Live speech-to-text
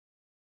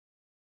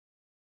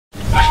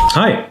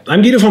Hi,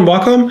 I'm Guido from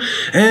Wacom,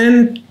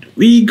 and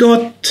we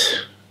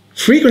got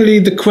frequently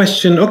the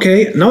question,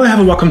 okay, now I have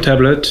a Wacom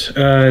tablet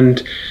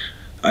and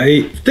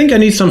I think I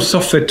need some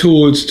software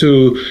tools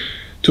to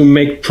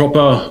make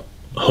proper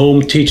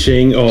home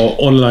teaching or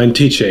online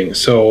teaching.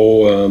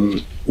 So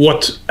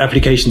what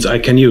applications I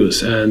can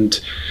use? And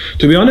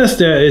to be honest,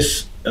 there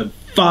is a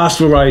vast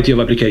variety of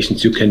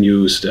applications you can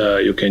use.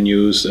 You can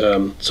use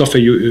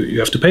software you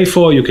have to pay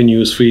for. You can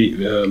use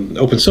free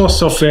open source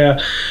software.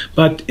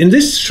 But in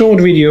this short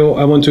video,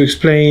 I want to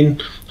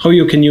explain how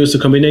you can use the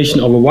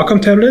combination of a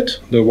Wacom tablet,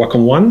 the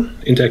Wakomon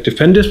interactive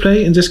pen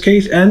display in this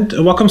case, and a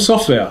Wacom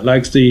software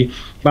like the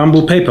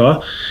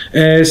뱀부페이퍼ro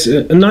as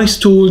a nice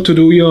tool to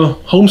do your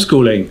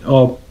homeschooling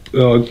or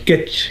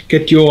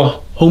get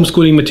your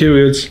homeschooling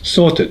materials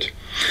sorted.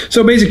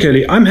 So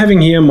basically, I'm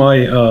having here my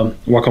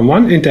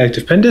Wakomon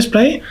interactive pen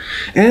display,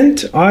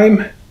 and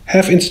I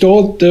have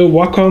installed the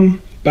Wacom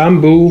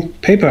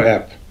뱀부페이퍼ro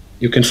app.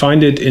 You can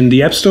find it in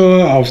the App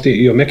Store of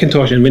your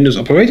Macintosh and Windows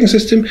operating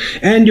system,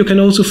 and you can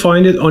also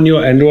find it on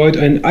your Android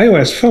and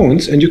iOS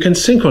phones, and you can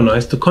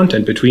synchronize the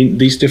content between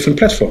these different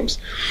platforms.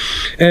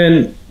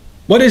 And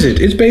what is it?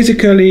 It's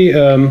basically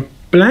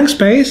blank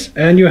space,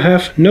 and you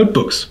have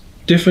notebooks,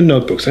 different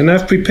notebooks. And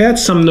I've prepared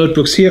some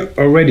notebooks here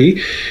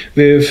already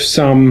with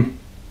some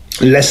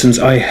lessons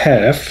I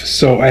have.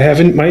 So I have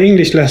my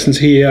English lessons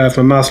here, I have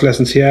my math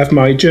lessons here, I have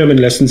my German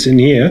lessons in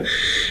here,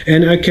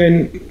 and I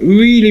can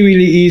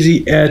really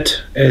easy add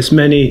as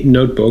many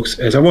notebooks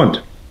as I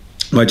want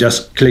by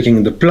just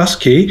clicking the plus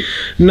key.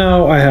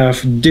 Now I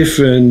have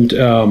different,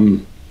 I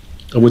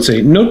would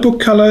say, notebook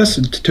colors.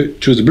 To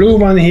choose a blue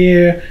one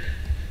here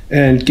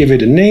and give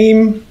it a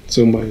name.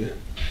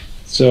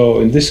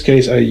 So in this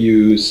case I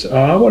use,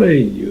 what do I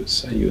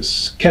use? I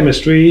use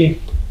chemistry.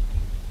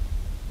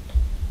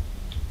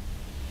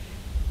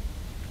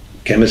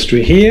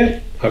 Chemistry here,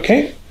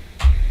 okay.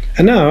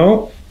 And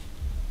now,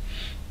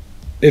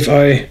 if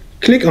I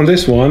click on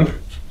this one,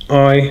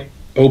 I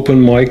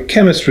open my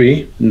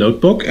chemistry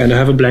notebook and I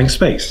have a blank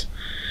space.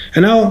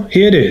 And now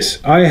here it is.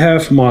 I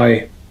have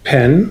my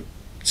pens.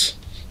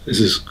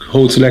 This is a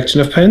whole selection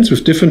of pens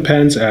with different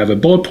pens. I have a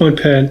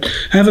ballpoint pen,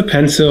 I have a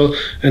pencil,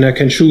 and I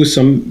can choose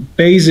some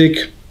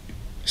basic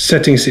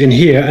settings in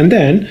here. And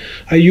then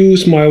I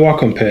use my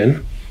Wacom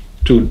pen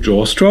to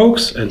draw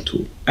strokes and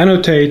to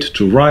annotate,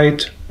 to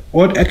write.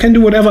 Or I can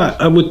do whatever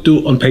I would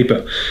do on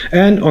paper.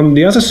 And on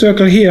the other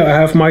circle here, I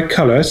have my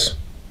colors.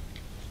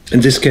 In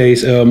this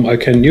case, I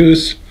can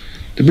use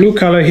the blue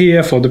color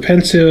here for the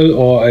pencil,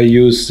 or I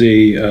use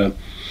the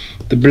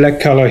black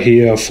color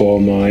here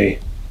for my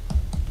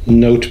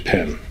note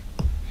pen.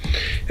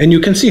 And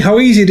you can see how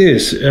easy it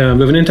is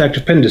with an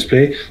interactive pen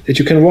display that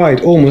you can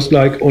write almost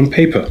like on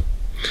paper.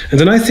 And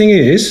the nice thing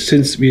is,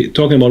 since we're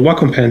talking about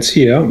Wacom pens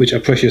here, which are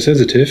pressure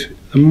sensitive,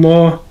 the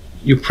more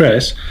you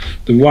press,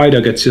 the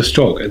wider gets your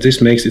stroke, and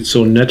this makes it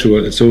so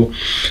natural and so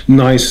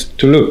nice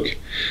to look.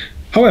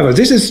 However,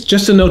 this is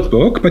just a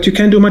notebook, but you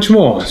can do much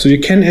more. So you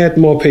can add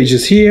more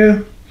pages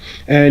here,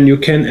 and you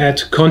can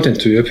add content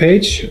to your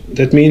page.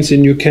 That means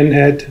then you can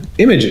add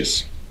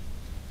images,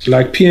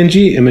 like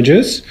PNG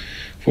images.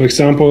 For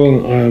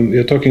example,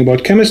 we're talking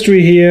about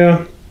chemistry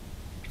here.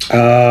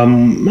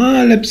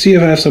 Let's see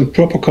if I have some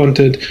proper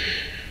content.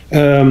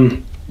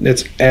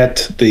 Let's add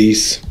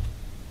this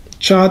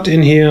chart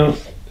in here,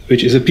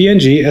 which is a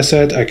PNG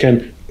asset. I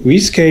can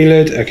rescale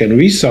it, I can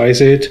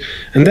resize it,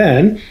 and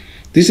then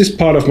this is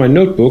part of my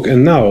notebook,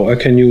 and now I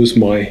can use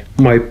my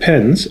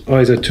pens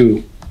either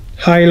to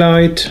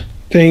highlight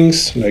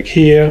things like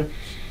here,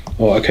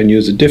 or I can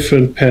use a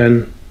different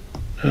pen.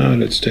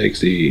 Let's take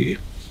the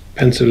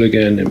pencil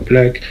again in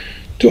black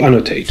to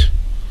annotate.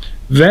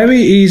 Very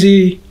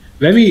easy,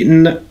 very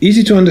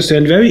easy to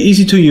understand, very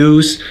easy to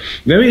use,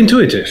 very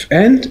intuitive,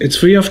 and it's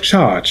free of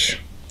charge.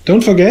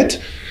 Don't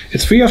forget,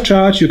 it's free of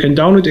charge. You can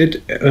download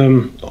it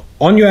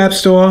on your App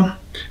Store,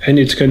 and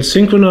it can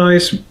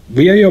synchronize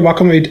via your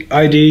Wacom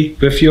ID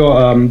with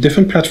your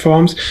different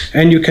platforms,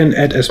 and you can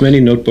add as many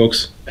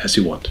notebooks as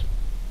you want.